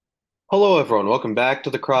Hello, everyone. Welcome back to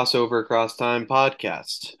the Crossover Across Time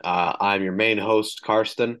podcast. I'm your main host,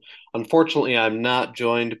 Karston. Unfortunately, I'm not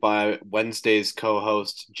joined by Wednesday's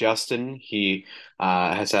co-host, Justin. He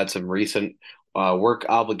has had some recent work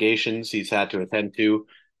obligations he's had to attend to.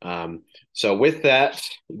 So, with that,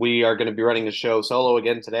 we are going to be running the show solo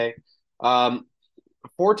again today. Um,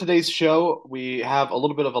 for today's show, we have a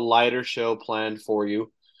little bit of a lighter show planned for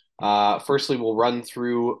you. Firstly, we'll run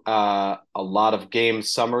through a lot of game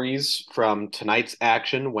summaries from tonight's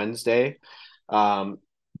action Wednesday. Um,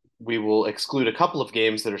 we will exclude a couple of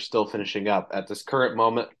games that are still finishing up. At this current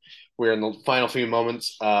moment, we're in the final few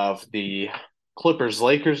moments of the Clippers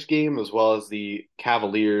Lakers game as well as the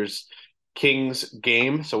Cavaliers Kings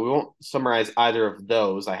game. So we won't summarize either of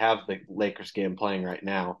those. I have the Lakers game playing right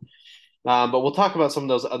now. But we'll talk about some of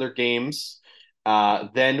those other games.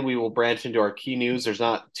 Then we will branch into our key news. There's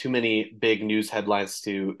not too many big news headlines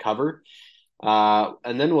to cover.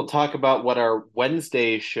 And then we'll talk about what our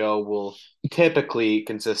Wednesday show will typically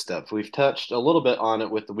consist of. We've touched a little bit on it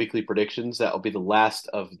with the weekly predictions. That will be the last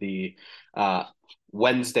of the uh,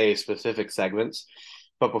 Wednesday specific segments.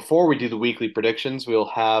 But before we do the weekly predictions, we'll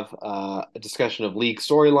have a discussion of league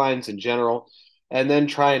storylines in general, and then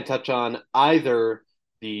try and touch on either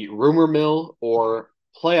the rumor mill or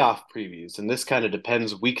playoff previews. And this kind of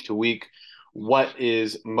depends week to week what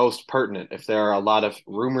is most pertinent. If there are a lot of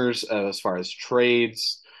rumors as far as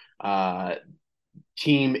trades, uh,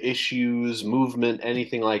 team issues, movement,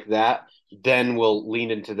 anything like that, then we'll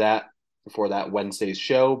lean into that for that Wednesday's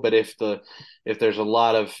show. But if there's a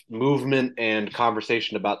lot of movement and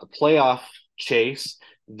conversation about the playoff chase,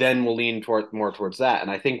 then we'll lean more towards that.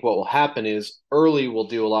 And I think what will happen is early we'll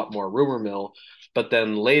do a lot more rumor mill, but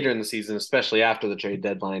then later in the season, especially after the trade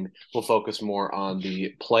deadline, we'll focus more on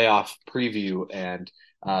the playoff preview and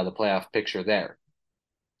the playoff picture there.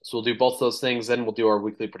 So we'll do both those things. Then we'll do our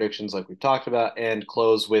weekly predictions like we've talked about and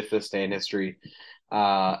close with this day in history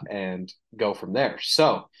and go from there.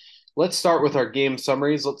 So let's start with our game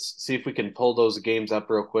summaries. Let's see if we can pull those games up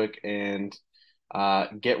real quick and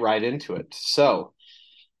get right into it. So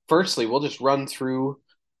firstly, we'll just run through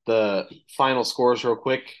the final scores real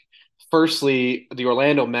quick. Firstly, the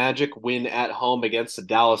Orlando Magic win at home against the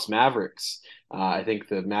Dallas Mavericks. I think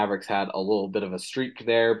the Mavericks had a little bit of a streak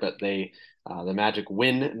there, but the Magic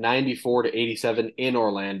win 94 to 87 in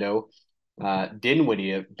Orlando.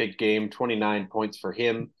 Dinwiddie, a big game, 29 points for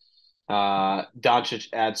him. Doncic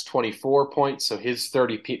adds 24 points, so his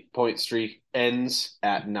 30-point streak ends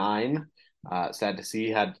at 9. Sad to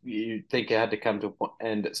see. You think it had to come to an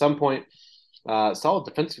end at some point. Solid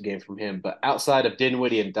defensive game from him, but outside of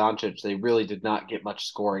Dinwiddie and Doncic, they really did not get much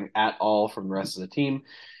scoring at all from the rest of the team.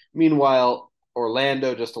 Meanwhile,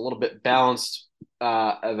 Orlando just a little bit balanced,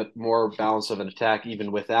 more balance of an attack,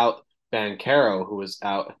 even without Banchero, who was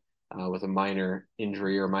out with a minor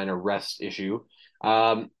injury or minor rest issue.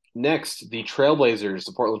 Next, the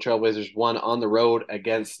Portland Trailblazers won on the road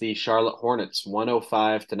against the Charlotte Hornets,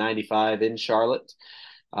 105 to 95 in Charlotte.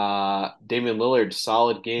 Damian Lillard,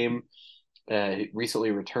 solid game.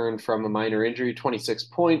 Recently returned from a minor injury, 26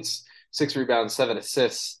 points, 6 rebounds, 7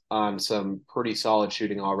 assists on some pretty solid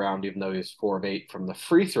shooting all around, even though he was 4 of 8 from the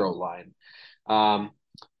free throw line.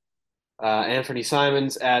 Anthony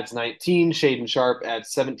Simons adds 19. Shaden Sharp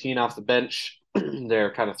adds 17 off the bench.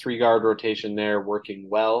 Their kind of 3 guard rotation there working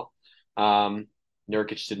well.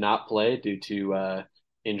 Nurkic did not play due to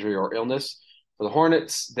injury or illness. For the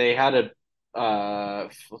Hornets, they had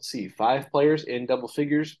let's see, 5 players in double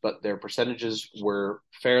figures, but their percentages were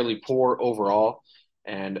fairly poor overall,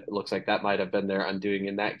 and it looks like that might have been their undoing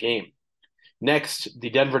in that game. Next, the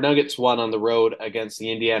Denver Nuggets won on the road against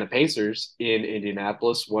the Indiana Pacers in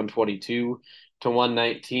Indianapolis, 122 to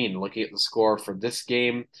 119. Looking at the score for this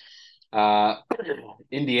game, uh,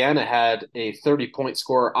 Indiana had a 30-point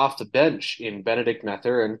scorer off the bench in Benedict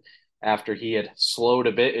Mathurin after he had slowed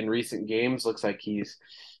a bit in recent games. Looks like he's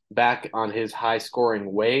back on his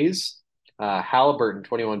high-scoring ways. Halliburton,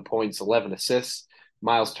 21 points, 11 assists.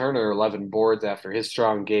 Miles Turner, 11 boards after his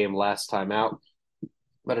strong game last time out.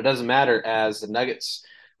 But it doesn't matter as the Nuggets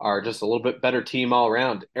are just a little bit better team all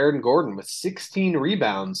around. Aaron Gordon with 16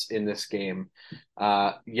 rebounds in this game.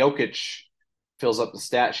 Jokic fills up the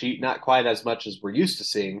stat sheet, not quite as much as we're used to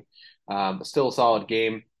seeing, but still a solid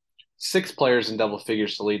game. 6 players in double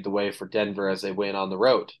figures to lead the way for Denver as they win on the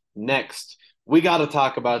road. Next, we got to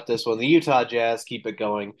talk about this one. The Utah Jazz keep it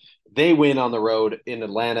going. They win on the road in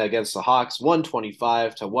Atlanta against the Hawks,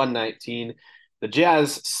 125 to 119. The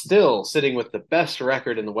Jazz still sitting with the best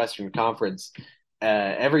record in the Western Conference.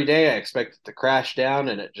 Every day I expect it to crash down,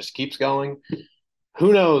 and it just keeps going.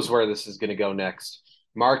 Who knows where this is going to go next?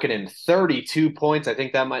 Markkanen, 32 points. I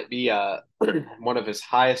think that might be one of his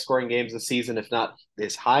highest scoring games this season, if not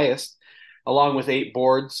his highest, along with 8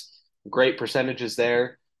 boards. Great percentages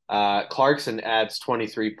there. Clarkson adds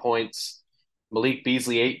 23 points. Malik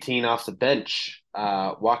Beasley, 18 off the bench.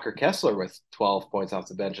 Walker Kessler with 12 points off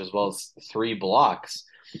the bench, as well as 3 blocks.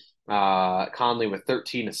 Conley with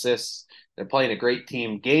 13 assists. They're playing a great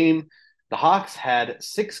team game. The Hawks had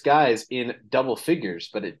 6 guys in double figures,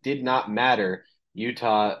 but it did not matter.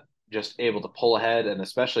 Utah just able to pull ahead, and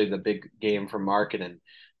especially the big game from Markkanen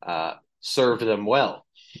served them well.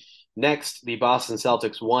 Next, the Boston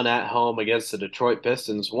Celtics won at home against the Detroit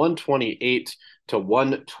Pistons,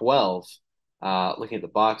 128-112. Looking at the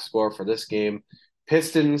box score for this game,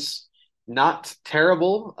 Pistons not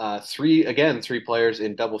terrible. Three players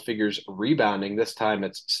in double figures rebounding. This time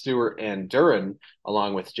it's Stewart and Duran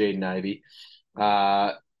along with Jaden Ivey.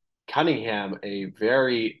 Cunningham, a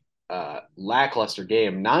very lackluster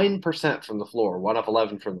game, 9% from the floor, 1 of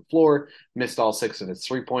 11 from the floor, missed all 6 of his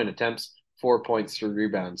 3-point attempts, 4 points, 3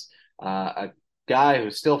 rebounds. A guy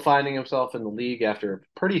who's still finding himself in the league after a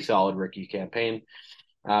pretty solid rookie campaign.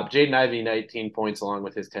 Jaden Ivey, 19 points along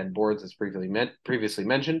with his 10 boards, as previously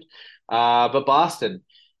mentioned. But Boston,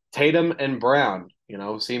 Tatum and Brown,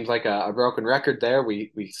 seems like a broken record there.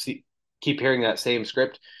 We keep hearing that same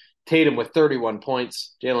script. Tatum with 31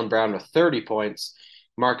 points, Jaylen Brown with 30 points.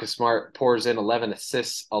 Marcus Smart pours in 11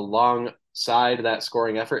 assists alongside that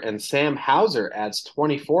scoring effort, and Sam Hauser adds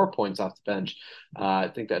 24 points off the bench. I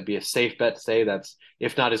think that'd be a safe bet to say that's,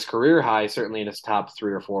 if not his career high, certainly in his top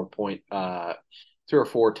 3 or 4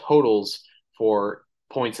 totals for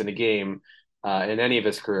points in a game in any of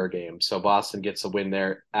his career games. So Boston gets a win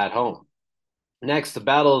there at home. Next, the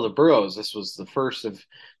Battle of the Boroughs. This was the first of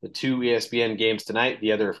the 2 ESPN games tonight.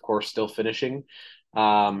 The other, of course, still finishing.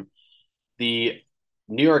 The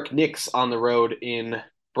New York Knicks on the road in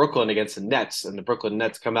Brooklyn against the Nets, and the Brooklyn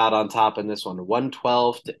Nets come out on top in this one,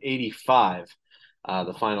 112-85.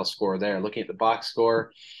 The final score there. Looking at the box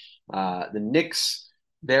score, the Knicks,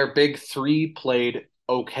 their big 3 played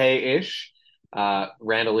okay-ish.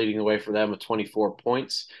 Randall leading the way for them with 24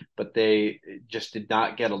 points, but they just did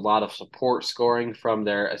not get a lot of support scoring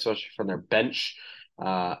especially from their bench.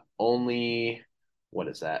 Only, what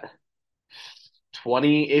is that?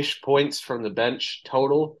 20-ish points from the bench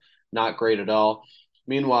total. Not great at all.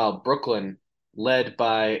 Meanwhile, Brooklyn, led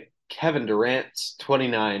by Kevin Durant's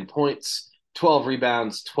 29 points, 12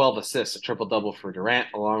 rebounds, 12 assists, a triple-double for Durant,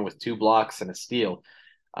 along with 2 blocks and a steal.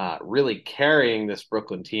 Really carrying this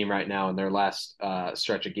Brooklyn team right now in their last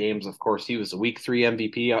stretch of games. Of course, he was the Week 3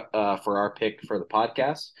 MVP for our pick for the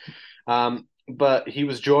podcast. But he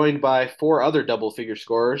was joined by 4 other double-figure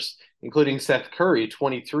scorers, including Seth Curry,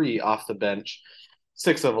 23 off the bench,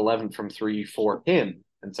 6 of 11 from 3 for him.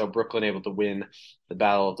 And so Brooklyn able to win the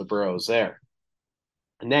Battle of the Boroughs there.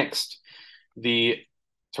 Next, the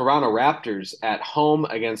Toronto Raptors at home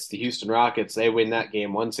against the Houston Rockets. They win that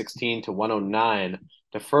game 116-109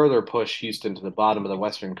 to further push Houston to the bottom of the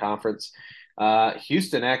Western Conference.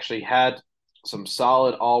 Houston actually had some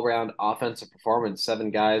solid all-round offensive performance.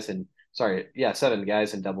 7 guys in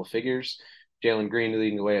double figures. Jalen Green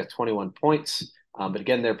leading the way with 21 points. But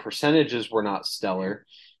again, their percentages were not stellar.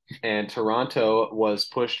 And Toronto was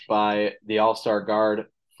pushed by the all-star guard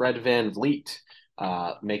Fred VanVleet,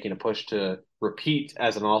 making a push to repeat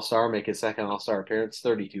as an all-star, make his second all-star appearance,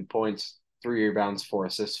 32 points, 3 rebounds, 4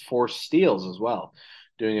 assists, 4 steals as well,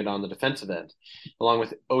 doing it on the defensive end. Along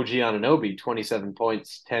with OG Anunoby, 27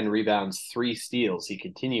 points, 10 rebounds, 3 steals. He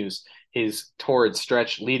continues his torrid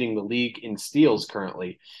stretch, leading the league in steals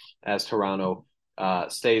currently as Toronto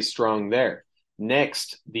stays strong there.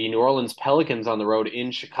 Next, the New Orleans Pelicans on the road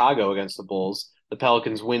in Chicago against the Bulls. The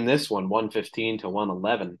Pelicans win this one,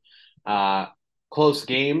 115-111. Close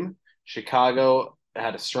game. Chicago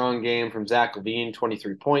had a strong game from Zach LaVine,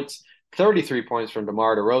 23 points, 33 points from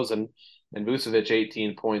DeMar DeRozan, and Vucevic,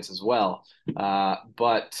 18 points as well.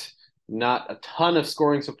 But not a ton of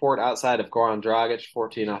scoring support outside of Goran Dragic,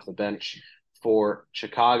 14 off the bench for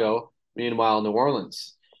Chicago. Meanwhile, New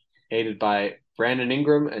Orleans, aided by Brandon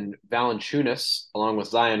Ingram and Valanciunas, along with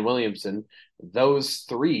Zion Williamson, those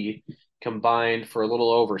 3 combined for a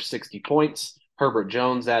little over 60 points. Herbert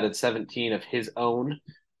Jones added 17 of his own,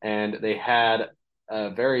 and they had a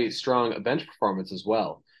very strong bench performance as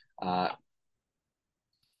well. 4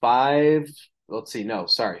 guys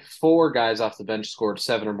off the bench scored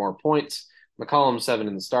 7 or more points. McCollum 7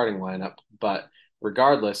 in the starting lineup, but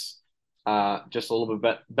regardless, just a little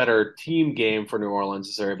bit better team game for New Orleans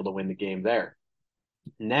as they're able to win the game there.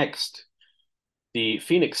 Next, the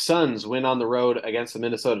Phoenix Suns win on the road against the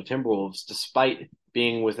Minnesota Timberwolves despite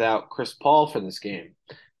being without Chris Paul for this game.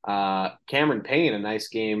 Cameron Payne, a nice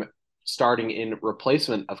game starting in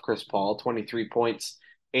replacement of Chris Paul, 23 points,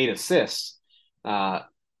 8 assists, uh,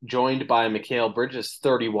 joined by Mikal Bridges,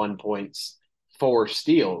 31 points, 4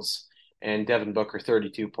 steals, and Devin Booker,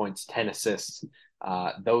 32 points, 10 assists.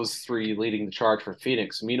 Those three leading the charge for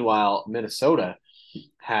Phoenix. Meanwhile, Minnesota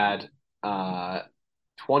had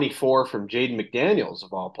 24 from Jaden McDaniels,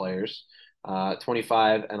 of all players,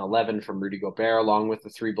 25 and 11 from Rudy Gobert, along with the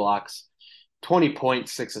 3 blocks, 20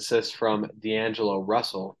 points, 6 assists from D'Angelo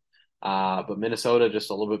Russell. But Minnesota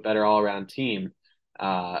just a little bit better all around team.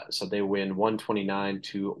 So they win 129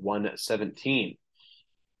 to 117.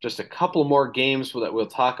 Just a couple more games that we'll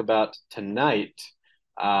talk about tonight.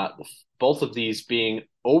 Uh, Both of these being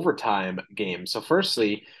overtime games. So,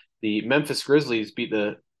 firstly, the Memphis Grizzlies beat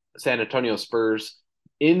the San Antonio Spurs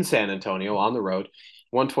in San Antonio on the road,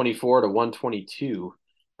 124 to 122.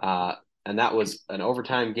 And that was an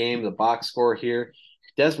overtime game. The box score here,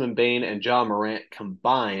 Desmond Bane and Ja Morant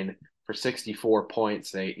combine for 64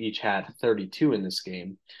 points. They each had 32 in this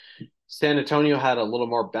game. San Antonio had a little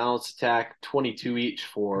more balanced attack, 22 each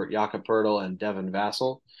for Jakob Poeltl and Devin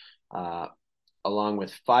Vassell, along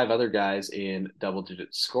with 5 other guys in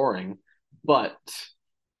double-digit scoring. But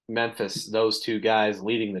Memphis, those 2 guys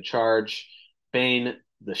leading the charge. Bane,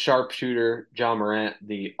 the sharpshooter, Ja Morant,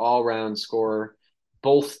 the all-round scorer,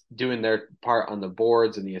 both doing their part on the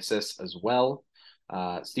boards and the assists as well.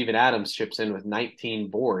 Steven Adams chips in with 19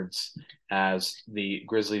 boards as the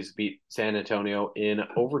Grizzlies beat San Antonio in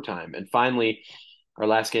overtime. And finally, our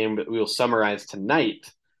last game that we will summarize tonight,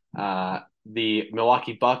 the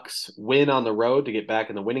Milwaukee Bucks win on the road to get back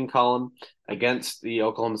in the winning column against the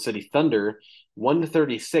Oklahoma City Thunder,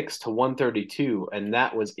 136 to 132, and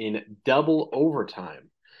that was in double overtime.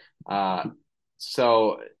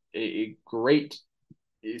 So a great,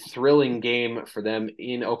 thrilling game for them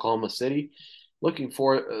in Oklahoma City. Looking at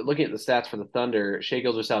the stats for the Thunder, Shai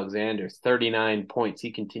Gilgeous-Alexander, 39 points.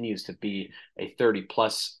 He continues to be a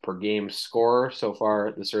 30-plus per game scorer so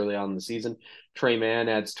far this early on in the season. Trey Mann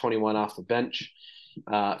adds 21 off the bench.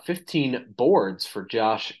 15 boards for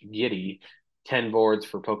Josh Giddey, 10 boards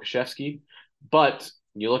for Pokusevski. But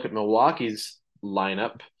you look at Milwaukee's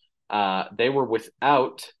lineup, they were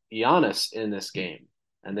without Giannis in this game,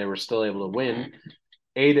 and they were still able to win,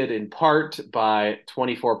 aided in part by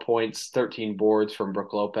 24 points, 13 boards from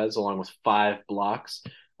Brook Lopez, along with 5 blocks,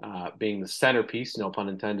 being the centerpiece, no pun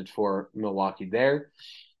intended, for Milwaukee there.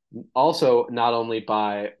 Also, not only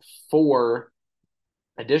by 4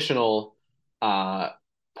 additional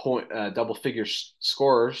double-figure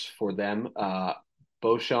scorers for them,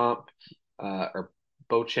 Beauchamp, or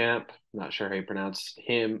Beauchamp, not sure how you pronounce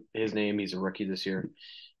his name. He's a rookie this year.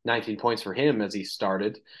 19 points for him as he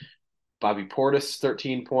started. Bobby Portis,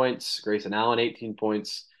 13 points. Grayson Allen, 18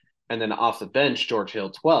 points. And then off the bench, George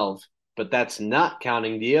Hill, 12. But that's not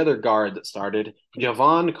counting the other guard that started.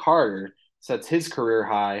 Javon Carter sets his career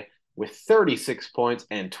high with 36 points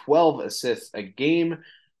and 12 assists a game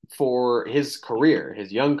for his career,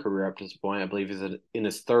 his young career up to this point. I believe he's in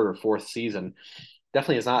his 3rd or 4th season.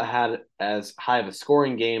 Definitely has not had as high of a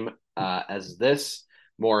scoring game as this.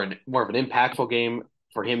 More of an impactful game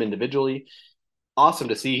for him individually. Awesome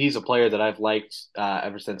to see. He's a player that I've liked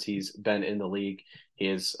ever since he's been in the league.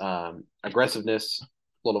 His aggressiveness,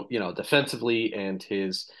 defensively, and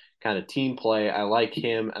his kind of team play. I like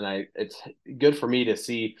him, and it's good for me to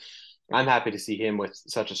see. I'm happy to see him with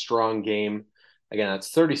such a strong game. Again,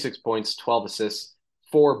 that's 36 points, 12 assists,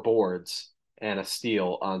 4 boards, and a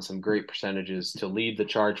steal on some great percentages to lead the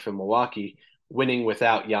charge for Milwaukee, winning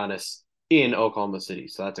without Giannis in Oklahoma City.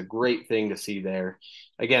 So that's a great thing to see there.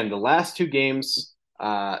 Again, the last 2 games,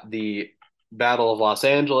 the Battle of Los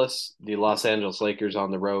Angeles, the Los Angeles Lakers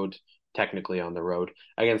on the road, technically on the road,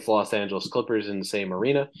 against the Los Angeles Clippers in the same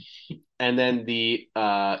arena. And then the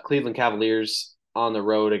Cleveland Cavaliers on the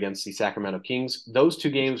road against the Sacramento Kings. Those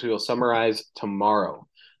 2 games we will summarize tomorrow.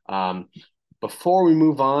 Before we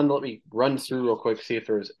move on, let me run through real quick, see if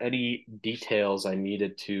there's any details I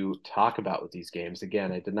needed to talk about with these games.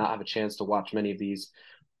 Again, I did not have a chance to watch many of these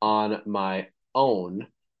on my own.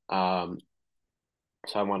 So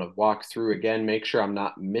I want to walk through again, make sure I'm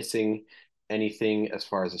not missing anything as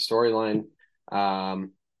far as the storyline.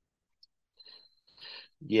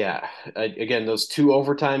 Again, those 2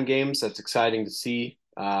 overtime games, that's exciting to see.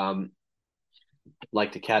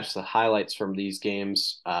 Like to catch the highlights from these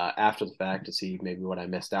games after the fact to see maybe what I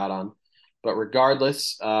missed out on. But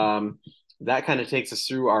regardless, that kind of takes us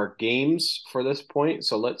through our games for this point.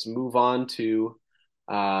 So let's move on to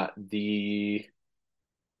the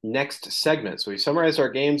next segment. So we summarized our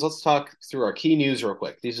games. Let's talk through our key news real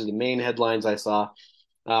quick. These are the main headlines I saw.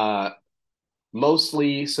 Uh,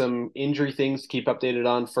 Mostly some injury things to keep updated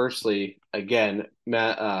on. Firstly, again,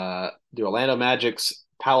 the Orlando Magic's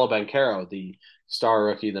Paolo Banchero, the star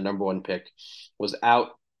rookie, the number one pick, was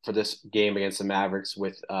out for this game against the Mavericks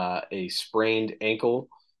with a sprained ankle.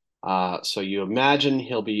 So you imagine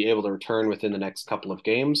he'll be able to return within the next couple of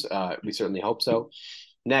games. We certainly hope so.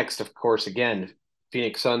 Next, of course, again,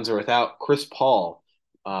 Phoenix Suns are without Chris Paul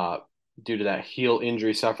uh, due to that heel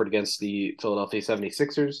injury suffered against the Philadelphia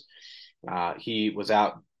 76ers. He was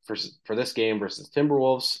out for this game versus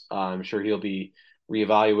Timberwolves. I'm sure he'll be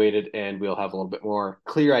reevaluated, and we'll have a little bit more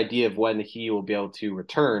clear idea of when he will be able to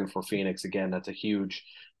return for Phoenix. Again, that's a huge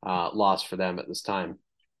loss for them at this time.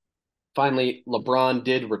 Finally, LeBron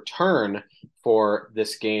did return for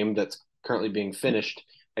this game that's currently being finished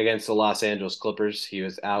against the Los Angeles Clippers. He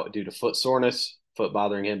was out due to foot soreness, foot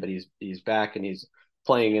bothering him, but he's back and he's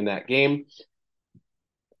playing in that game.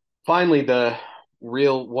 Finally, the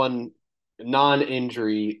real one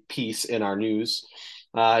non-injury piece in our news.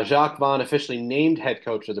 Jacques Vaughn officially named head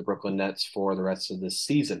coach of the Brooklyn Nets for the rest of this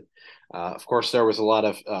season. Of course, there was a lot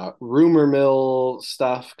of rumor mill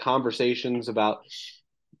stuff, conversations about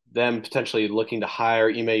them potentially looking to hire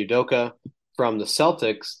Ime Udoka from the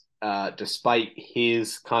Celtics, despite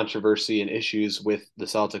his controversy and issues with the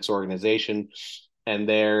Celtics organization and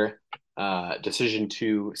their decision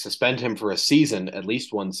to suspend him for a season, at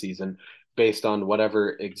least one season, based on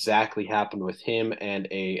whatever exactly happened with him and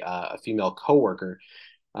a female coworker.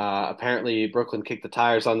 Apparently, Brooklyn kicked the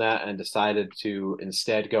tires on that and decided to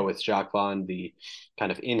instead go with Jacques Vaughn, the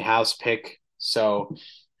kind of in-house pick. So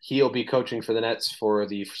he'll be coaching for the Nets for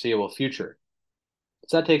the foreseeable future.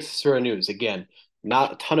 So that takes us through our news. Again,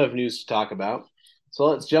 not a ton of news to talk about. So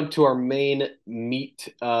let's jump to our main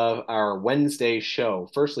meat of our Wednesday show.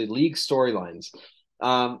 Firstly, league storylines.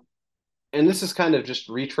 And this is kind of just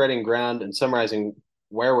retreading ground and summarizing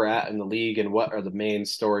where we're at in the league and what are the main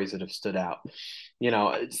stories that have stood out.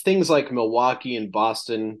 It's things like Milwaukee and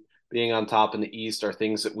Boston being on top in the East are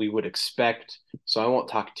things that we would expect. So I won't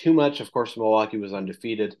talk too much. Of course, Milwaukee was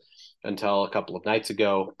undefeated until a couple of nights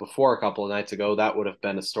ago. Before a couple of nights ago, that would have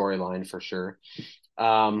been a storyline for sure.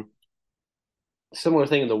 Similar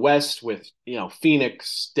thing in the West with,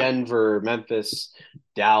 Phoenix, Denver, Memphis,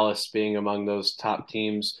 Dallas being among those top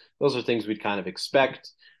teams. Those are things we'd kind of expect.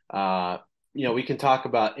 We can talk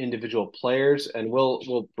about individual players, and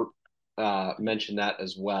we'll mention that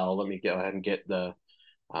as well. Let me go ahead and get the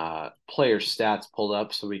player stats pulled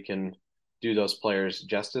up so we can do those players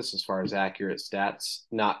justice as far as accurate stats,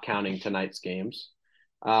 not counting tonight's games.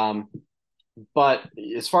 But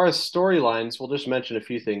as far as storylines, we'll just mention a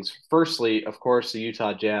few things. Firstly, of course, the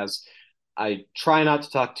Utah Jazz. I try not to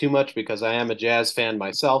talk too much because I am a Jazz fan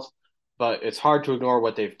myself, but it's hard to ignore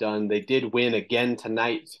what they've done. They did win again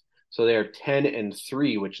tonight, so they are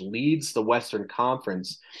 10-3, which leads the Western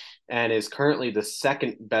Conference and is currently the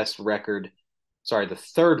third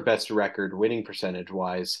best record winning percentage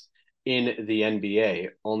wise in the NBA,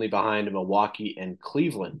 only behind Milwaukee and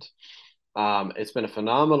Cleveland. It's been a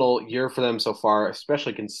phenomenal year for them so far,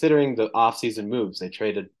 especially considering the offseason moves. They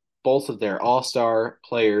traded both of their all-star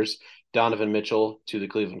players, Donovan Mitchell to the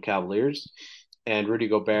Cleveland Cavaliers and Rudy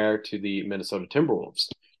Gobert to the Minnesota Timberwolves.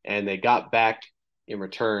 And they got back in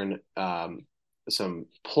return some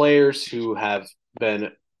players who have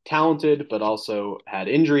been talented but also had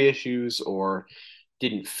injury issues or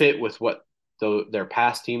didn't fit with what their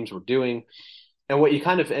past teams were doing. And what you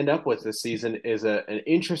kind of end up with this season is an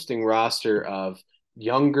interesting roster of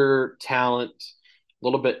younger talent, a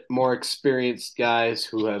little bit more experienced guys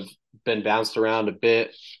who have been bounced around a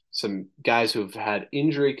bit, some guys who have had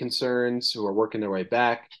injury concerns who are working their way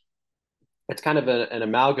back. It's kind of an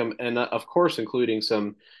amalgam, and of course, including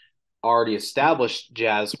some already established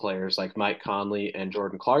Jazz players like Mike Conley and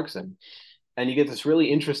Jordan Clarkson. And you get this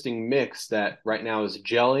really interesting mix that right now is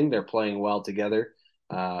gelling. They're playing well together.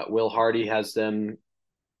 Will Hardy has them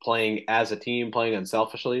playing as a team, playing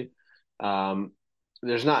unselfishly.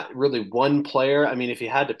 There's not really one player. I mean, if you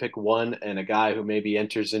had to pick one and a guy who maybe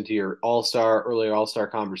enters into your earlier all-star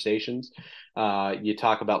conversations, you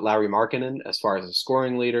talk about Larry Markkinen as far as a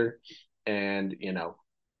scoring leader and,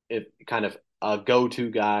 it kind of a go-to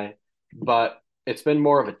guy. But it's been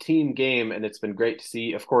more of a team game, and it's been great to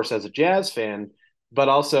see, of course, as a Jazz fan, but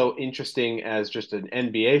also interesting as just an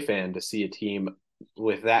NBA fan to see a team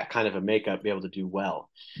with that kind of a makeup be able to do well.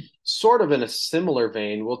 Sort of in a similar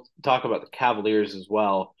vein, we'll talk about the Cavaliers as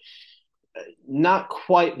well. Not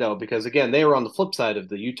quite, though, because, again, they were on the flip side of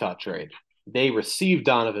the Utah trade. They received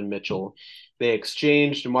Donovan Mitchell. They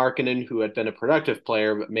exchanged Markkanen, who had been a productive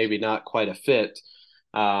player, but maybe not quite a fit,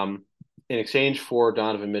 um, in exchange for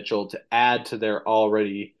Donovan Mitchell to add to their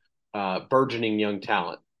already burgeoning young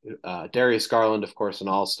talent. Darius Garland, of course, an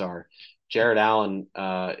all star. Jared Allen,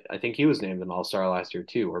 I think he was named an all star last year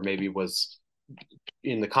too, or maybe was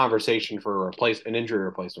in the conversation for an injury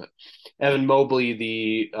replacement. Evan Mobley,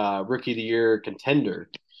 the rookie of the year contender.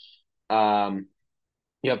 Um,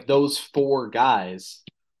 you have those four guys,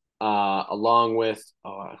 along with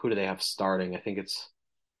who do they have starting? I think it's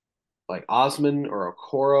like Osman or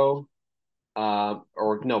Okoro,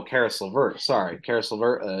 or no, Karis LeVert. Sorry, Karis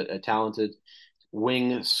LeVert, a talented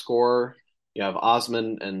wing scorer. You have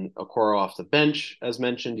Osman and Okoro off the bench, as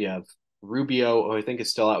mentioned. You have Rubio, who I think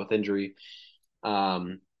is still out with injury.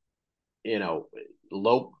 Um, you know,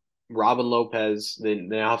 Lope, Robin Lopez. They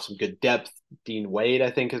now have some good depth. Dean Wade,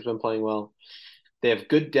 I think, has been playing well. They have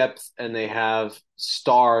good depth and they have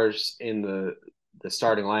stars in the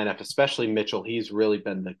starting lineup, especially Mitchell. He's really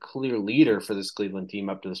been the clear leader for this Cleveland team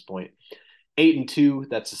up to this point. 8-2,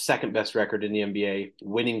 that's the second best record in the NBA,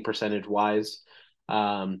 winning percentage wise.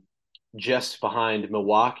 Um, just behind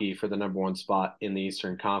Milwaukee for the number one spot in the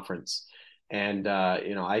Eastern Conference. And,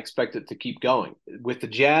 I expect it to keep going. With the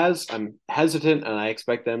Jazz, I'm hesitant and I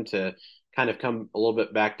expect them to kind of come a little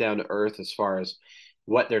bit back down to earth as far as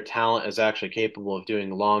what their talent is actually capable of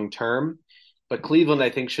doing long term. But Cleveland, I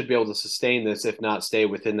think, should be able to sustain this, if not stay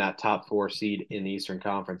within that top four seed in the Eastern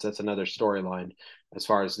Conference. That's another storyline as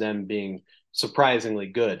far as them being surprisingly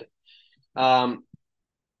good. Um,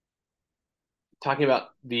 talking about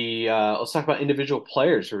let's talk about individual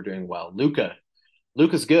players who are doing well.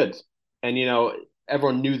 Luka's good, and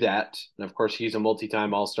everyone knew that. And of course, he's a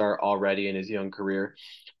multi-time All-Star already in his young career,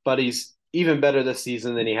 but he's even better this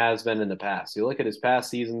season than he has been in the past. You look at his past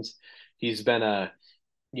seasons; he's been a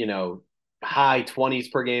you know high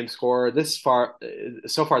 20s per game scorer.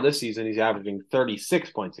 So far this season, he's averaging 36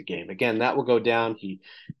 points a game. Again, that will go down. He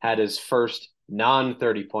had his first non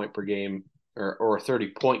 30 point per game or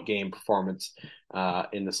 30-point game performance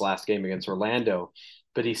in this last game against Orlando,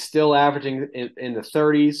 but he's still averaging in the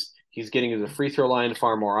 30s. He's getting to the free throw line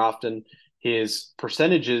far more often. His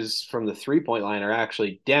percentages from the 3-point line are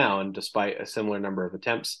actually down despite a similar number of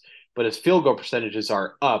attempts, but his field goal percentages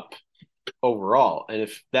are up overall. And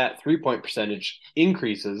if that 3-point percentage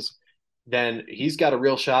increases, then he's got a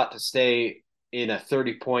real shot to stay in a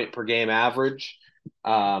 30-point per game average.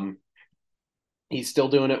 He's still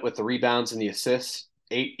doing it with the rebounds and the assists,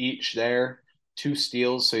 8 each there, 2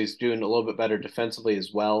 steals. So he's doing a little bit better defensively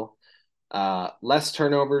as well. Less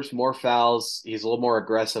turnovers, more fouls. He's a little more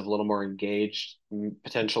aggressive, a little more engaged,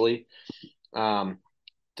 potentially. Um,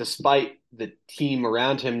 Despite the team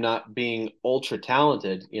around him not being ultra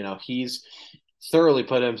talented, he's thoroughly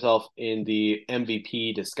put himself in the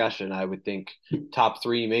MVP discussion. I would think top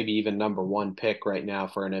 3, maybe even number 1 pick right now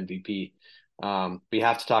for an MVP. We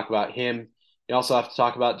have to talk about him. You also have to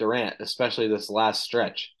talk about Durant, especially this last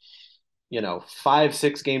stretch. 5,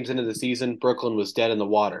 6 games into the season, Brooklyn was dead in the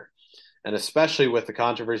water. And especially with the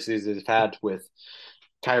controversies they've had with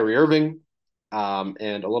Kyrie Irving,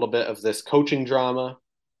 and a little bit of this coaching drama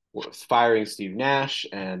with firing Steve Nash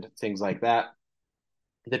and things like that,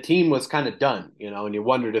 the team was kind of done, and you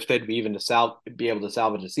wondered if they'd be even be able to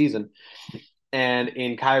salvage a season. And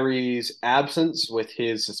in Kyrie's absence with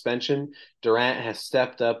his suspension, Durant has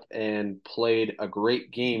stepped up and played a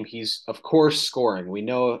great game. He's, of course, scoring. We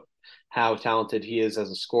know how talented he is as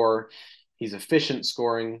a scorer. He's efficient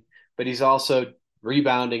scoring, but he's also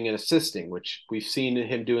rebounding and assisting, which we've seen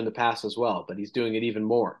him do in the past as well, but he's doing it even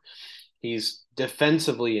more. He's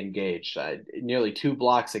defensively engaged, nearly 2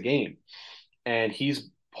 blocks a game. And he's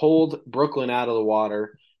pulled Brooklyn out of the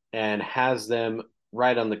water and has them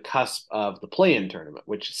right on the cusp of the play-in tournament,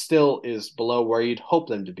 which still is below where you'd hope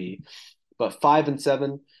them to be. But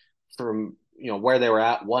 5-7 from where they were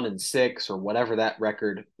at, 1-6 or whatever that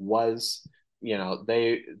record was,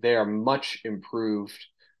 they are much improved.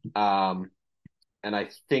 And I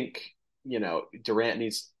think Durant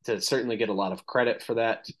needs to certainly get a lot of credit for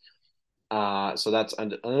that. So that's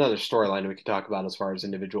another storyline we could talk about as far as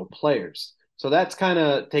individual players. So that's kind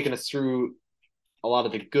of taken us through a lot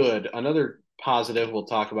of the good. Another positive we'll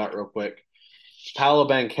talk about real quick, Paolo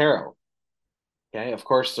Banchero. Okay, of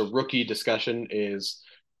course, the rookie discussion is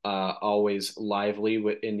always lively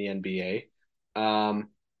in the NBA.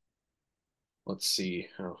 Let's see.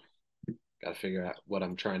 Oh, got to figure out what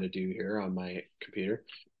I'm trying to do here on my computer.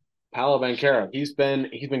 Paolo Banchero, he's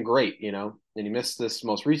been great, and he missed this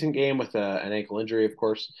most recent game with an ankle injury, of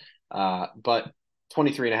course, but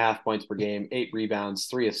 23.5 points per game, 8 rebounds,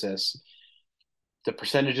 3 assists. The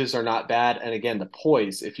percentages are not bad. And again, the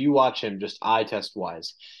poise, if you watch him just eye test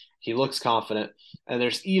wise, he looks confident. And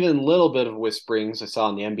there's even a little bit of whisperings I saw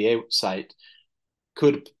on the NBA site.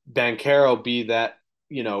 Could Banchero be that,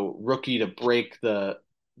 rookie to break the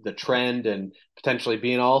trend and potentially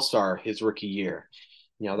be an all-star his rookie year?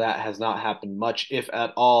 That has not happened much, if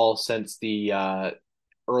at all, since the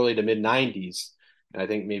early to mid 90s. And I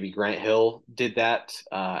think maybe Grant Hill did that,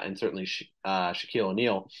 and certainly Shaquille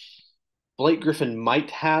O'Neal. Blake Griffin might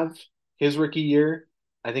have his rookie year.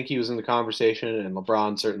 I think he was in the conversation, and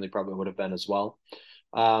LeBron certainly probably would have been as well.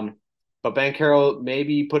 Um, but Banchero may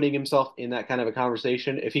be putting himself in that kind of a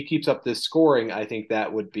conversation. If he keeps up this scoring, I think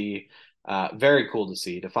that would be very cool to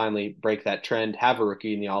see, to finally break that trend, have a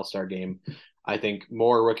rookie in the All-Star game. I think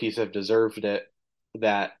more rookies have deserved it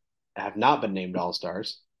that have not been named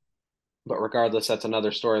All-Stars. But regardless, that's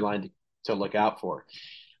another storyline to look out for.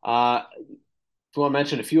 If you want to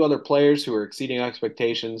mention a few other players who are exceeding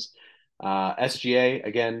expectations, SGA,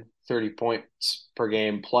 again, 30 points per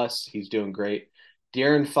game plus. He's doing great.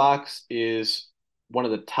 De'Aaron Fox is one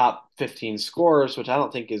of the top 15 scorers, which I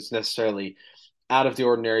don't think is necessarily out of the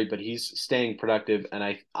ordinary, but he's staying productive. And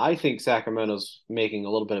I think Sacramento's making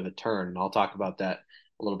a little bit of a turn. And I'll talk about that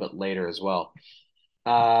a little bit later as well.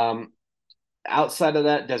 Outside of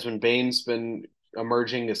that, Desmond Bane's been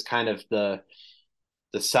emerging as kind of the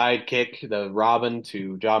sidekick, the Robin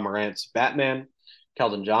to Ja Morant's Batman.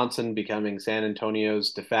 Keldon Johnson becoming San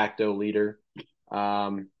Antonio's de facto leader.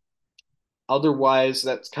 Otherwise,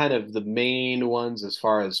 that's kind of the main ones as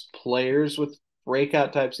far as players with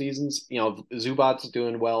breakout type seasons. Zubac's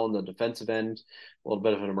doing well in the defensive end, a little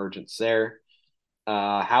bit of an emergence there.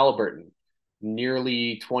 Halliburton,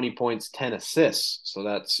 nearly 20 points, 10 assists. So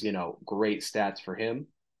that's, great stats for him.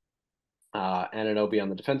 Anunoby on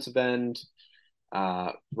the defensive end.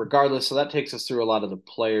 Regardless, so that takes us through a lot of the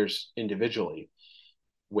players individually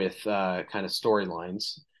with kind of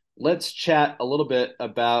storylines. Let's chat a little bit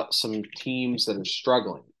about some teams that are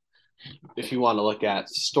struggling. If you want to look at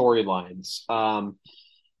storylines, the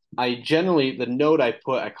note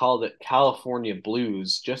I called it California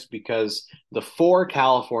Blues, just because the four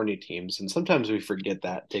California teams, and sometimes we forget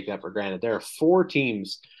that, take that for granted. There are four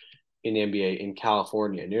teams in the NBA in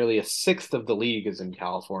California. Nearly a sixth of the league is in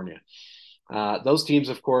California. Those teams,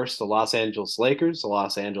 of course, the Los Angeles Lakers, the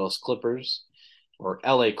Los Angeles Clippers, or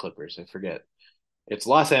LA Clippers, I forget. It's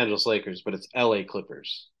Los Angeles Lakers, but it's LA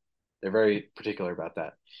Clippers. They're very particular about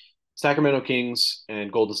that. Sacramento Kings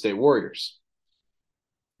and Golden State Warriors.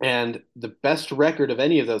 And the best record of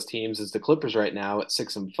any of those teams is the Clippers right now at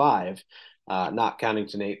 6-5, not counting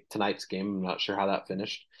tonight's game. I'm not sure how that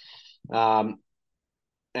finished. And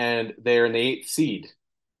they're in the 8th seed.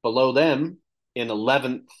 Below them, in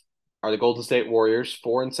 11th, are the Golden State Warriors,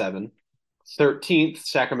 4-7. 13th,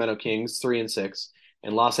 Sacramento Kings, 3-6,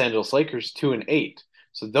 and Los Angeles Lakers, 2-8.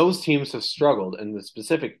 So those teams have struggled, and the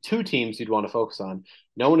specific two teams you'd want to focus on.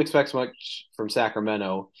 No one expects much from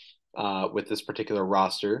Sacramento with this particular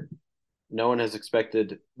roster. No one has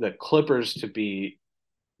expected the Clippers to be,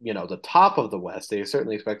 the top of the West. They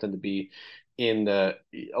certainly expect them to be a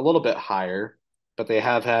little bit higher, but they've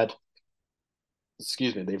had,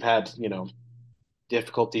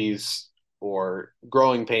 difficulties or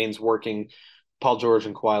growing pains working Paul George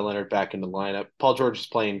and Kawhi Leonard back in the lineup. Paul George is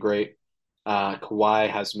playing great. Kawhi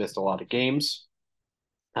has missed a lot of games.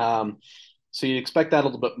 So you'd expect that a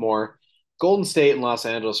little bit more. Golden State and Los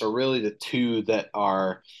Angeles are really the two that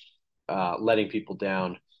are letting people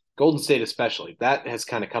down. Golden State especially. That has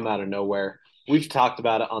kind of come out of nowhere. We've talked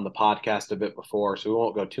about it on the podcast a bit before, so we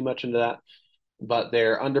won't go too much into that. But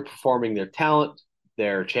they're underperforming their talent,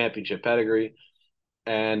 their championship pedigree,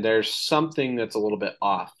 and there's something that's a little bit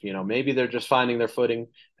off. Maybe they're just finding their footing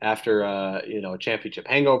after a championship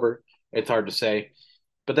hangover. It's hard to say.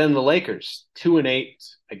 But then the Lakers, 2-8,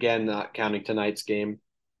 again, not counting tonight's game.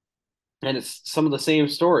 And it's some of the same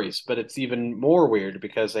stories, but it's even more weird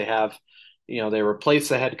because they have, they replace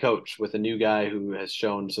the head coach with a new guy who has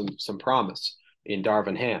shown some promise in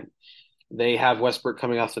Darvin Ham. They have Westbrook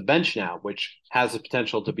coming off the bench now, which has the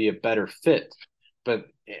potential to be a better fit.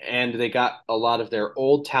 And they got a lot of their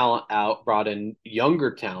old talent out, brought in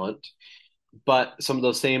younger talent, but some of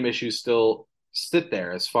those same issues still sit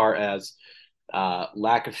there as far as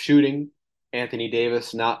lack of shooting, Anthony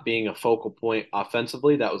Davis not being a focal point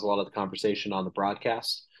offensively. That was a lot of the conversation on the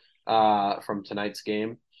broadcast from tonight's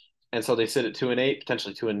game. And so they sit at 2-8,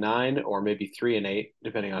 potentially 2-9, or maybe 3-8,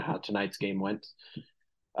 depending on how tonight's game went.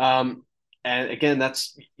 And again,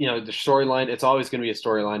 that's, the storyline. It's always going to be a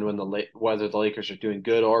storyline whether the Lakers are doing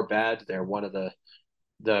good or bad. They're one of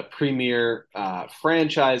the premier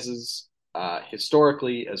franchises.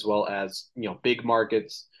 historically, as well as big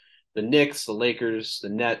markets. The Knicks, the Lakers, the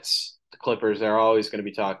Nets, the Clippers, they're always going to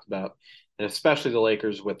be talked about, and especially the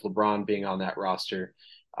Lakers with LeBron being on that roster.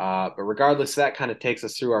 But regardless, that kind of takes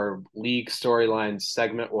us through our league storylines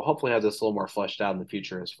segment. We'll hopefully have this a little more fleshed out in the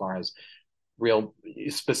future as far as real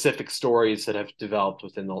specific stories that have developed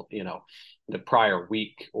within the prior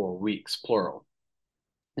week or weeks plural.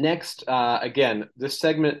 Next, again, this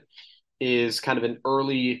segment is kind of an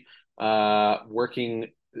early working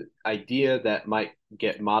idea that might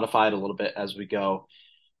get modified a little bit as we go.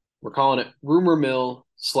 We're calling it rumor mill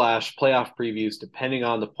 / playoff previews, depending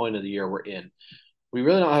on the point of the year we're in. We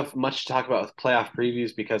really don't have much to talk about with playoff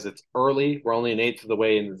previews because it's early. We're only an eighth of the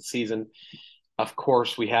way into the season. Of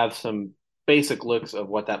course, we have some basic looks of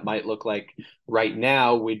what that might look like. Right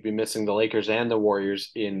now, we'd be missing the Lakers and the Warriors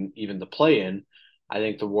in even the play-in. I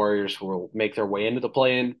think the Warriors will make their way into the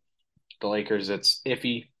play-in. The Lakers, it's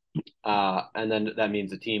iffy. And then that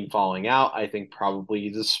means a team falling out. I think probably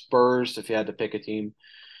the Spurs, if you had to pick a team.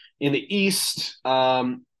 In the East,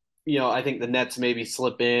 I think the Nets maybe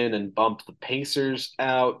slip in and bump the Pacers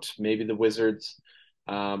out, maybe the Wizards.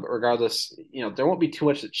 But regardless, there won't be too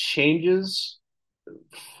much that changes,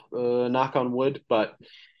 knock on wood, but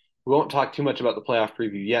we won't talk too much about the playoff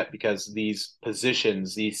preview yet because these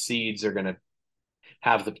positions, these seeds are going to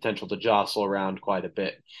have the potential to jostle around quite a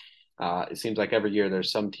bit. It seems like every year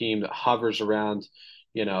there's some team that hovers around,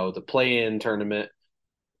 the play-in tournament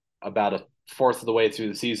about a fourth of the way through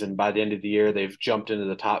the season. By the end of the year, they've jumped into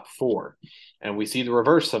the top four. And we see the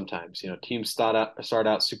reverse sometimes. Teams start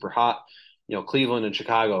out super hot. Cleveland and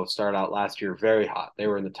Chicago started out last year very hot. They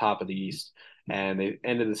were in the top of the East. And they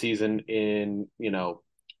ended the season in,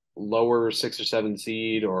 lower 6 or 7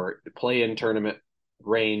 seed or play-in tournament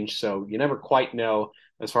range. So you never quite know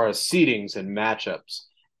as far as seedings and matchups.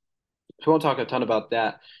 So we won't talk a ton about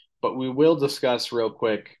that, but we will discuss real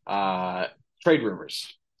quick trade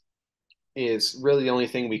rumors is really the only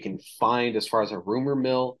thing we can find as far as a rumor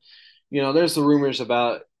mill. There's the rumors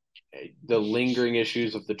about the lingering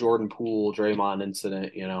issues of the Jordan Poole Draymond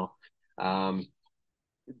incident,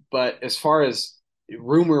 but as far as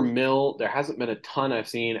rumor mill, there hasn't been a ton I've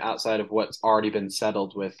seen outside of what's already been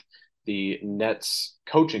settled with the Nets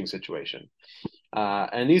coaching situation.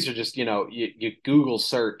 And these are just, you Google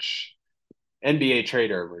search NBA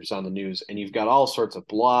trade rumors on the news, and you've got all sorts of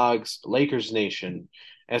blogs, Lakers Nation,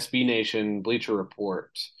 SB Nation, Bleacher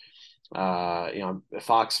Report,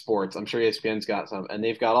 Fox Sports. I'm sure ESPN's got some, and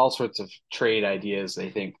they've got all sorts of trade ideas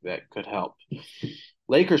they think that could help.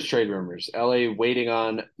 Lakers trade rumors: LA waiting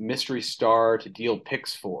on mystery star to deal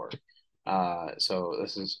picks for. So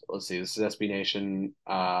this is SB Nation,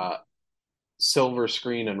 Silver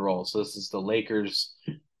Screen and Roll. So this is the Lakers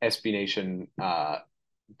SB Nation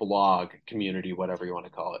blog community, whatever you want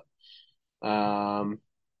to call it.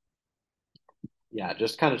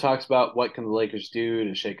 Just kind of talks about what can the Lakers do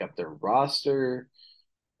to shake up their roster.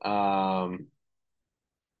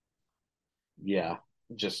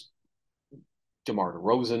 Just DeMar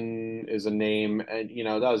DeRozan is a name, and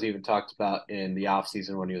that was even talked about in the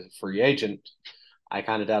offseason when he was a free agent. I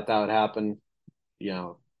kind of doubt that would happen.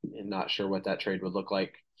 And not sure what that trade would look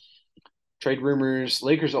like. Trade rumors: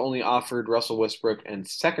 Lakers only offered Russell Westbrook and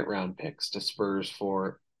second round picks to Spurs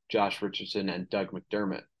for Josh Richardson and Doug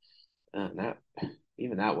McDermott. And that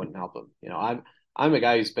wouldn't help him. I'm a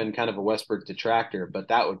guy who's been kind of a Westbrook detractor, but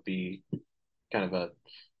that would be kind of a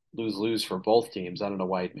lose-lose for both teams. I don't know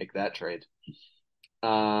why you'd make that trade.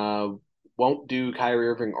 Won't do Kyrie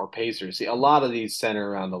Irving or Pacers. See, a lot of these center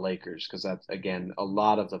around the Lakers because that's, again, a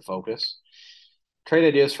lot of the focus. Trade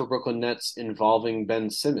ideas for Brooklyn Nets involving Ben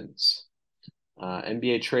Simmons.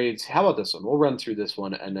 NBA trades. How about this one? We'll run through this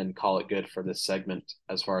one and then call it good for this segment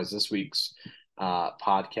as far as this week's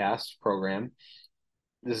podcast program.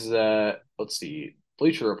 This is let's see,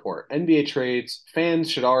 Bleacher Report. NBA trades fans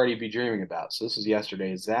should already be dreaming about. So this was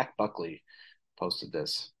yesterday. Zach Buckley posted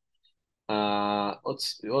this.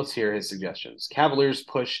 Let's hear his suggestions. Cavaliers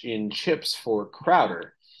push in chips for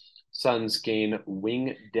Crowder. Suns gain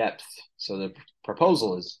wing depth. So the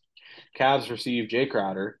proposal is Cavs receive Jay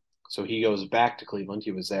Crowder, so he goes back to Cleveland.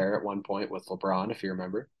 He was there at one point with LeBron, if you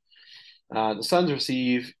remember. The Suns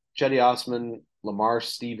receive Cedi Osman, Lamar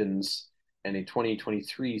Stevens, and a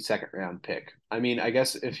 2023 second-round pick. I mean, I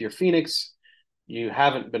guess if you're Phoenix, you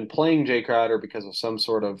haven't been playing Jay Crowder because of some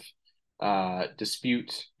sort of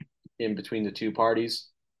dispute in between the two parties.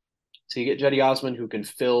 So you get Cedi Osman, who can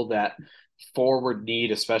fill that forward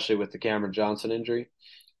need, especially with the Cameron Johnson injury,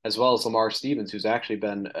 as well as Lamar Stevens, who's actually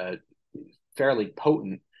been a fairly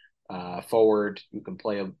potent forward who can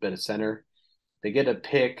play a bit of center. They get a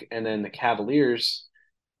pick, and then the Cavaliers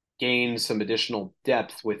gain some additional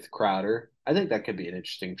depth with Crowder. I think that could be an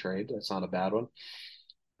interesting trade. That's not a bad one.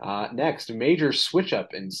 Next, major switch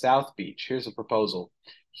up in South Beach. Here's a proposal.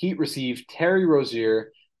 Heat receive Terry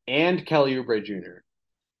Rozier and Kelly Oubre Jr.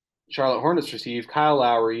 Charlotte Hornets receive Kyle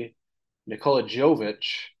Lowry, Nikola Jovic,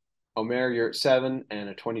 Omer Yurtseven, and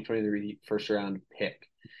a 2023 first round pick.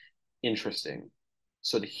 Interesting.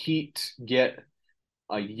 So the Heat get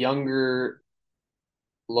a younger,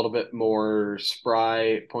 a little bit more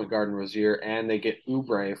spry point guard in Rozier, and they get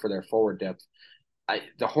Oubre for their forward depth.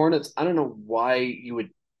 The Hornets, I don't know why you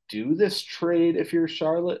would do this trade if you're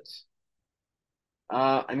Charlotte.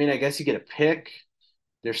 I mean, I guess you get a pick.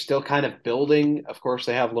 They're still kind of building. Of course,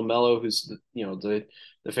 they have LaMelo, who's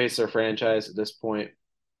the face of their franchise at this point.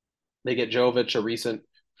 They get Jovic, a recent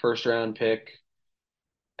first round pick.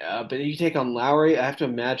 But you take on Lowry, I have to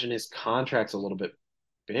imagine his contract's a little bit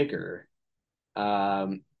bigger.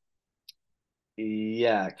 Um,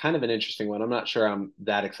 yeah, kind of an interesting one. I'm not sure I'm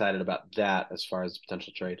that excited about that as far as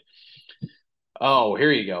potential trade. Oh,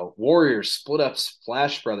 here you go. Warriors split up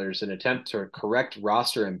Splash Brothers in attempt to correct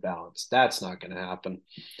roster imbalance. That's not going to happen.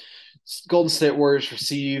 Golden State Warriors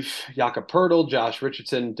receive Jakob Poeltl, Josh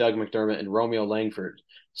Richardson, Doug McDermott, and Romeo Langford.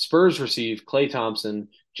 Spurs receive Klay Thompson,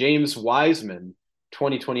 James Wiseman,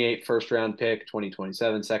 2028 first round pick,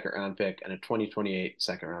 2027 second round pick, and a 2028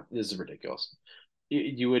 second round. This is ridiculous.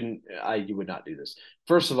 You would not do this.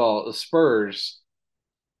 First of all, the Spurs,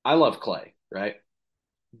 I love Klay, right?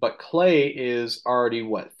 But Klay is already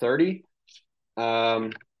what, 30?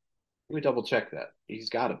 Let me double check that. He's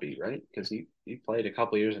got to be, right? Because he played a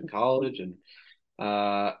couple years in college and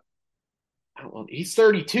uh I don't know, he's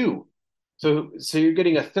 32. So you're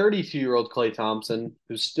getting a 32-year-old Klay Thompson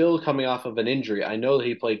who's still coming off of an injury. I know that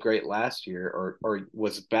he played great last year or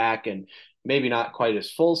was back and maybe not quite his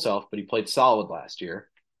full self, but he played solid last year.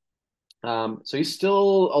 So he's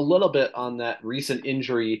still a little bit on that recent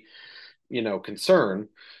injury, concern,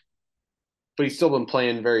 but he's still been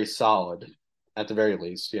playing very solid at the very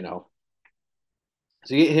least. So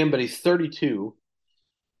you get him, but he's 32.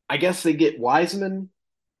 I guess they get Wiseman,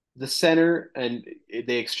 the center, and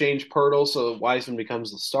they exchange Pirtle, so Wiseman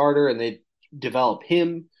becomes the starter, and they develop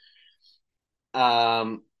him.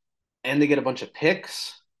 Um, and they get a bunch of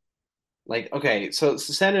picks. Like, okay, so it's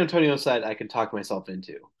the San Antonio side I can talk myself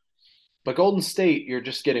into. But Golden State, you're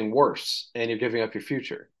just getting worse, and you're giving up your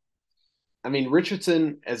future. I mean,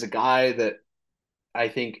 Richardson as a guy that I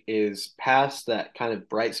think is past that kind of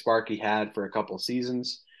bright spark he had for a couple of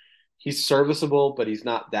seasons. He's serviceable, but he's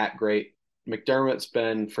not that great. McDermott's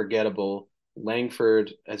been forgettable.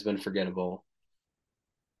 Langford has been forgettable.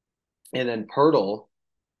 And then Pirtle,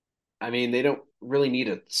 I mean, they don't really need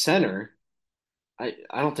a center. I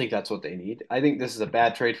don't think that's what they need. I think this is a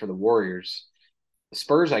bad trade for the Warriors. The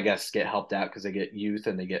Spurs, I guess, get helped out because they get youth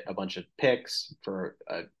and they get a bunch of picks for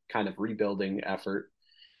a kind of rebuilding effort.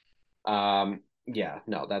 Yeah,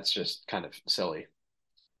 no, that's just kind of silly.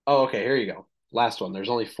 Oh, okay, here you go. Last one. There's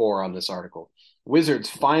only four on this article. Wizards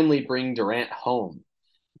finally bring Durant home.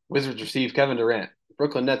 Wizards receive Kevin Durant.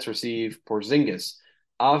 Brooklyn Nets receive Porzingis,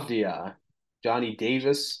 Avdia, Johnny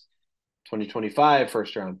Davis, 2025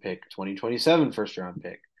 first round pick, 2027 first round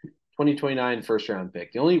pick, 2029 first round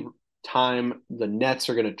pick. The only time the Nets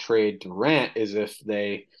are going to trade Durant is if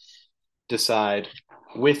they decide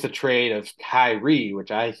with the trade of Kyrie, which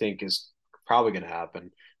I think is probably going to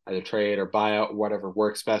happen, either trade or buyout, whatever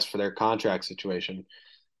works best for their contract situation.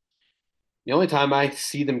 The only time I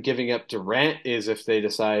see them giving up Durant is if they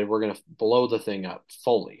decide we're going to blow the thing up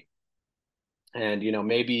fully. And,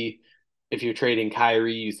 maybe if you're trading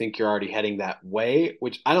Kyrie, you think you're already heading that way,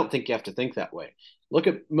 which I don't think you have to think that way. Look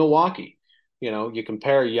at Milwaukee. You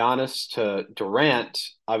compare Giannis to Durant.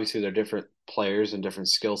 Obviously, they're different players and different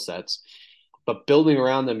skill sets. But building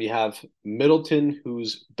around them, you have Middleton,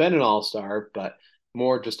 who's been an all-star, but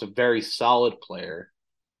more just a very solid player.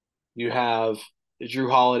 You have Drew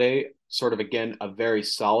Holiday, sort of again, a very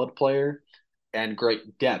solid player and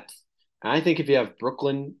great depth. And I think if you have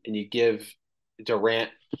Brooklyn and you give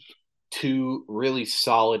Durant two really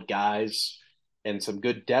solid guys and some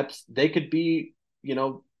good depth, they could be,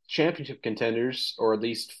 championship contenders or at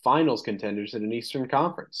least finals contenders in an Eastern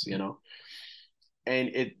Conference.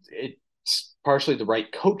 And it's partially the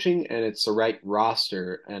right coaching and it's the right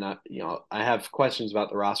roster. And I have questions about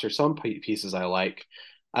the roster. Some pieces I like.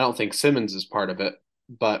 I don't think Simmons is part of it,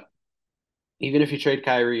 but even if you trade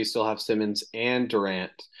Kyrie, you still have Simmons and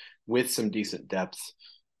Durant with some decent depth.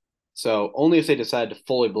 So only if they decide to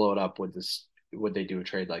fully blow it up would they do a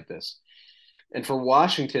trade like this. And for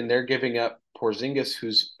Washington, they're giving up Porzingis,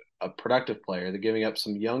 who's a productive player. They're giving up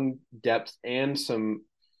some young depth and some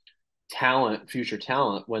talent, future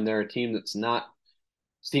talent, when they're a team that's not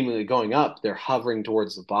seemingly going up, they're hovering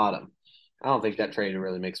towards the bottom. I don't think that trade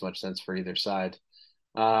really makes much sense for either side.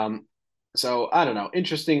 Um, so I don't know.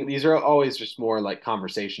 Interesting. These are always just more like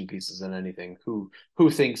conversation pieces than anything. Who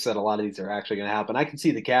thinks that a lot of these are actually going to happen? I can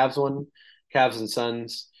see the Cavs one, Cavs and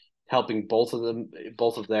Suns helping both of them,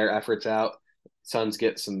 both of their efforts out. Suns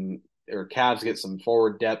get some, or Cavs get some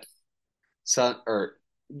forward depth. Sun or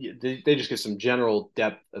they just get some general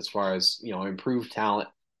depth as far as improved talent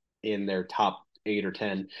in their top 8 or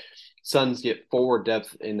 10. Suns get forward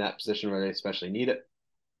depth in that position where they especially need it.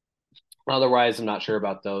 Otherwise, I'm not sure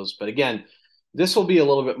about those. But again, this will be a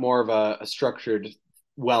little bit more of a structured,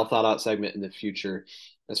 well thought out segment in the future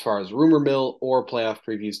as far as rumor mill or playoff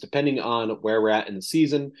previews, depending on where we're at in the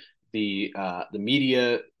season, the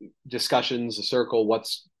media discussions, the circle,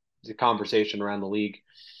 what's the conversation around the league.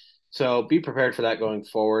 So be prepared for that going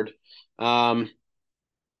forward. Um,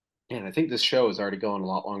 and I think this show is already going a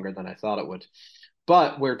lot longer than I thought it would.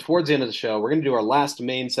 But we're towards the end of the show. We're going to do our last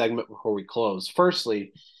main segment before we close.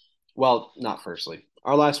 Firstly, well, not firstly,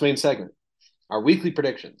 our last main segment, our weekly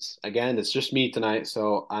predictions. Again, it's just me tonight,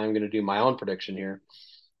 so I'm going to do my own prediction here.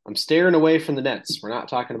 I'm staring away from the Nets. We're not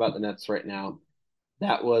talking about the Nets right now.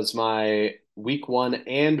 That was my week 1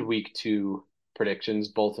 and week 2 predictions.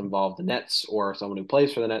 Both involve the Nets or someone who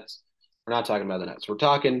plays for the Nets. We're not talking about the Nets. We're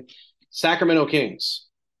talking Sacramento Kings.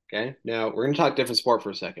 Okay. Now we're going to talk different sport for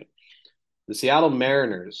a second. The Seattle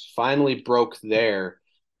Mariners finally broke their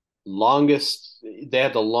longest, they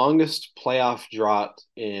had the longest playoff drought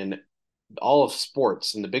in all of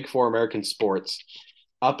sports, in the big four American sports.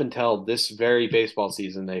 Up until this very baseball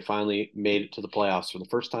season, they finally made it to the playoffs for the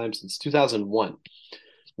first time since 2001.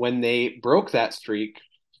 When they broke that streak,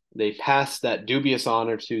 they passed that dubious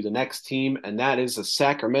honor to the next team, and that is the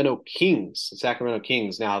Sacramento Kings. The Sacramento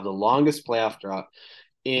Kings now have the longest playoff drought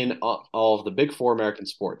in all of the big four American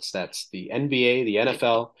sports. That's the NBA, the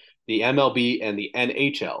NFL, the MLB, and the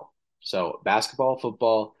NHL. So basketball,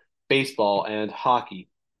 football, baseball, and hockey.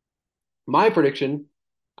 My prediction,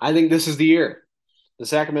 I think this is the year. The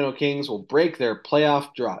Sacramento Kings will break their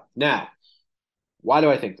playoff drought. Now, why do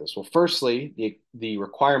I think this? Well, firstly, the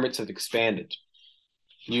requirements have expanded.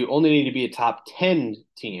 You only need to be a top 10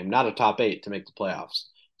 team, not a top 8 to make the playoffs.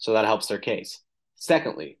 So that helps their case.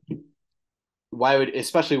 Secondly, why would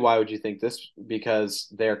you think this? Because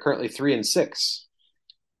they are currently 3-6.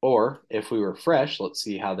 Or if we were fresh, let's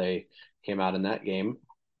see how they came out in that game.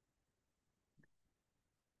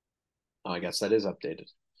 Oh, I guess that is updated.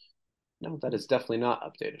 No, that is definitely not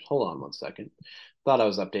updated. Hold on one second. Thought I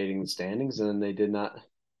was updating the standings and then they did not.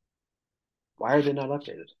 Why are they not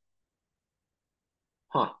updated?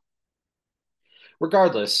 Huh.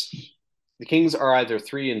 Regardless, the Kings are either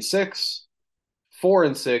 3-6,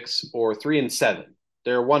 4-6, or 3-7.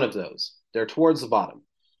 They're one of those. They're towards the bottom.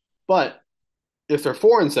 But if they're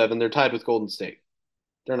 4-7, they're tied with Golden State.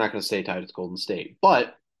 They're not going to stay tied with Golden State,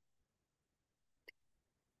 but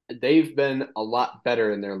they've been a lot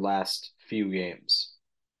better in their last few games.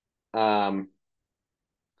 Um,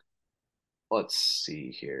 let's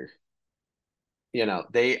see here.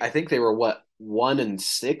 I think they were what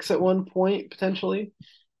 1-6 at one point potentially,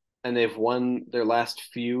 and they've won their last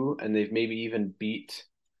few, and they've maybe even beat.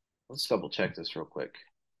 Let's double check this real quick.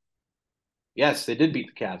 Yes, they did beat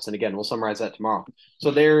the Cavs, and again, we'll summarize that tomorrow.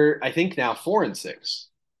 So they're, I think, now 4-6,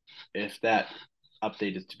 if that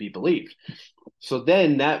update is to be believed. So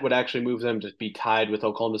then that would actually move them to be tied with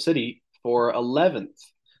Oklahoma City for 11th.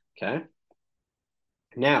 Okay.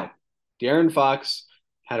 Now, De'Aaron Fox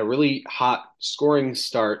had a really hot scoring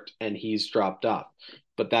start and he's dropped off.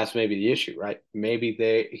 But that's maybe the issue, right?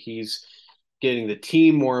 Maybe he's getting the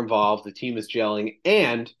team more involved, the team is gelling,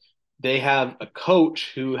 and they have a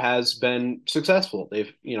coach who has been successful.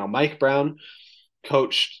 Mike Brown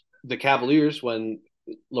coached the Cavaliers when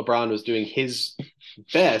LeBron was doing his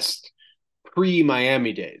best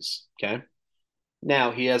pre-Miami days. Okay.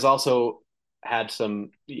 Now he has also had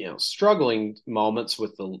some, struggling moments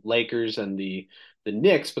with the Lakers and the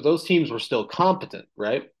Knicks, but those teams were still competent,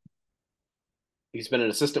 right? He's been an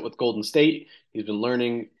assistant with Golden State. He's been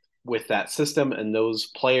learning with that system and those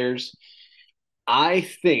players. I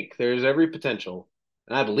think there's every potential,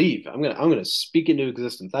 and I believe I'm gonna speak into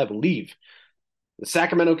existence. I believe the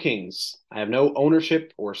Sacramento Kings. I have no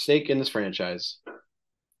ownership or stake in this franchise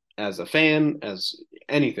as a fan, as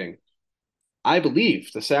anything. I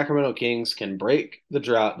believe the Sacramento Kings can break the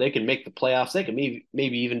drought. They can make the playoffs. They can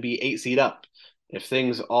maybe even be 8 seed up if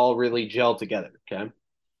things all really gel together. Okay,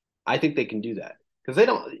 I think they can do that because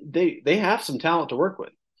they have some talent to work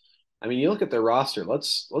with. I mean, you look at their roster.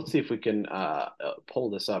 Let's see if we can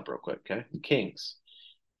pull this up real quick. Okay, Kings.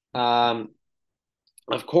 Um,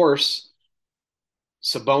 of course,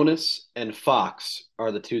 Sabonis and Fox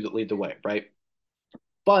are the two that lead the way, right?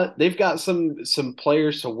 But they've got some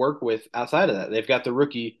players to work with outside of that. They've got the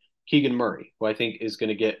rookie Keegan Murray, who I think is going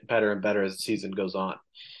to get better and better as the season goes on.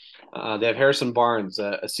 They have Harrison Barnes,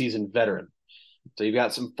 a seasoned veteran. So you've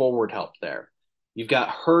got some forward help there. You've got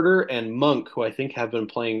Herder and Monk, who I think have been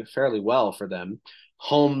playing fairly well for them.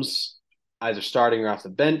 Holmes, either starting or off the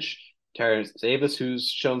bench. Terrence Davis, who's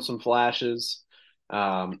shown some flashes.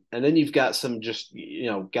 And then you've got some just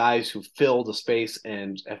guys who fill the space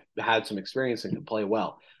and have had some experience and can play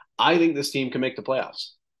well. I think this team can make the playoffs.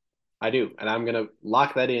 I do, and I'm going to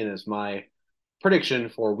lock that in as my prediction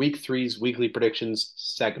for Week Three's weekly predictions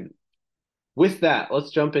segment. With that,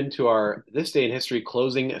 let's jump into our This Day in History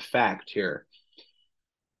closing fact here.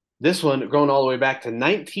 This one going all the way back to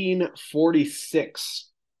 1946.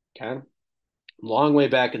 Okay. Long way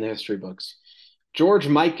back in the history books. George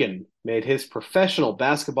Mikan made his professional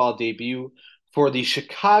basketball debut for the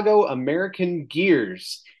Chicago American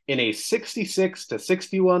Gears in a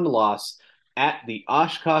 66-61 loss at the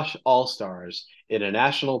Oshkosh All-Stars in a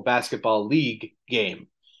National Basketball League game.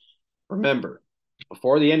 Remember,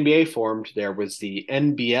 before the NBA formed, there was the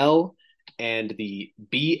NBL and the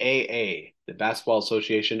BAA, the Basketball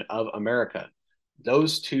Association of America.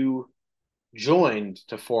 Those two joined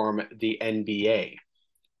to form the NBA.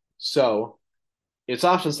 So it's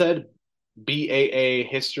often said BAA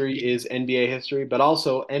history is NBA history, but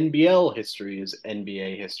also NBL history is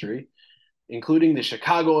NBA history, including the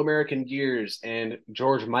Chicago American Gears and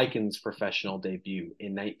George Mikan's professional debut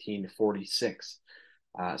in 1946.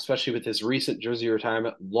 Especially with his recent jersey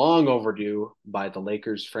retirement, long overdue by the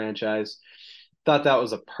Lakers franchise. Thought that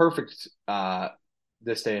was a perfect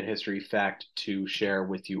This Day in History fact to share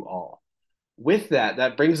with you all. With that,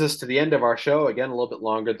 that brings us to the end of our show. Again, a little bit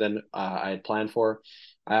longer than I had planned for.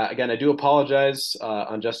 Again, I do apologize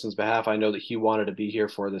on Justin's behalf. I know that he wanted to be here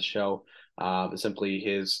for this show. Simply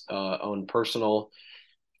his own personal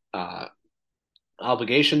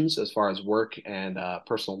obligations as far as work and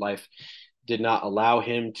personal life did not allow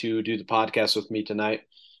him to do the podcast with me tonight.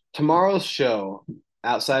 Tomorrow's show,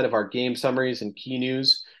 outside of our game summaries and key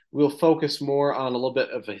news, we'll focus more on a little bit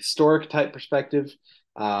of a historic type perspective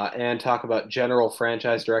and talk about general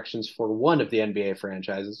franchise directions for one of the NBA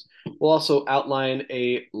franchises. We'll also outline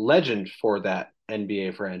a legend for that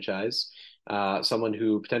NBA franchise, someone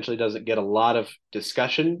who potentially doesn't get a lot of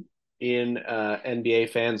discussion in NBA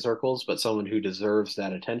fan circles, but someone who deserves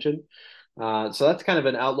that attention. So that's kind of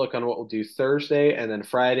an outlook on what we'll do Thursday, and then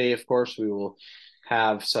Friday, of course, we will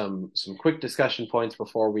have some quick discussion points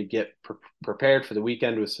before we get prepared for the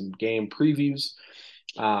weekend with some game previews.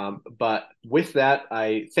 But with that,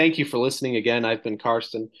 I thank you for listening again. I've been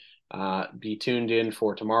Karston. Be tuned in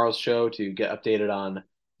for tomorrow's show to get updated on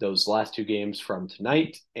those last two games from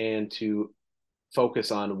tonight and to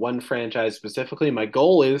focus on one franchise specifically. My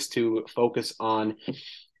goal is to focus on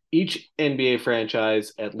each NBA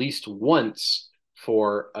franchise at least once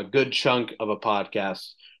for a good chunk of a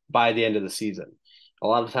podcast by the end of the season. A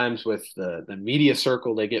lot of times with the media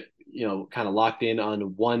circle, they get, kind of locked in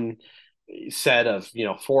on one set of,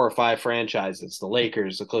 4 or 5 franchises, the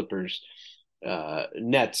Lakers, the Clippers,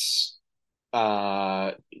 Nets,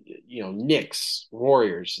 Knicks,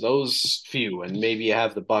 Warriors, those few, and maybe you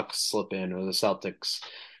have the Bucks slip in or the Celtics.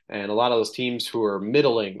 And a lot of those teams who are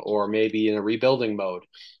middling or maybe in a rebuilding mode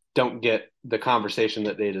don't get the conversation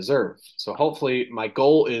that they deserve. So hopefully my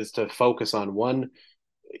goal is to focus on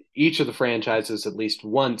each of the franchises at least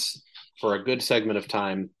once for a good segment of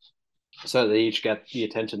time so that they each get the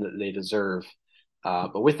attention that they deserve.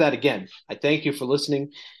 But with that, again, I thank you for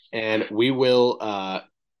listening, and we will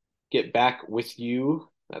get back with you.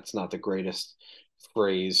 That's not the greatest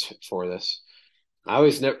phrase for this. I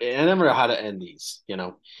never know how to end these,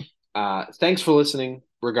 Thanks for listening,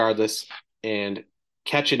 regardless, and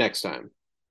catch you next time.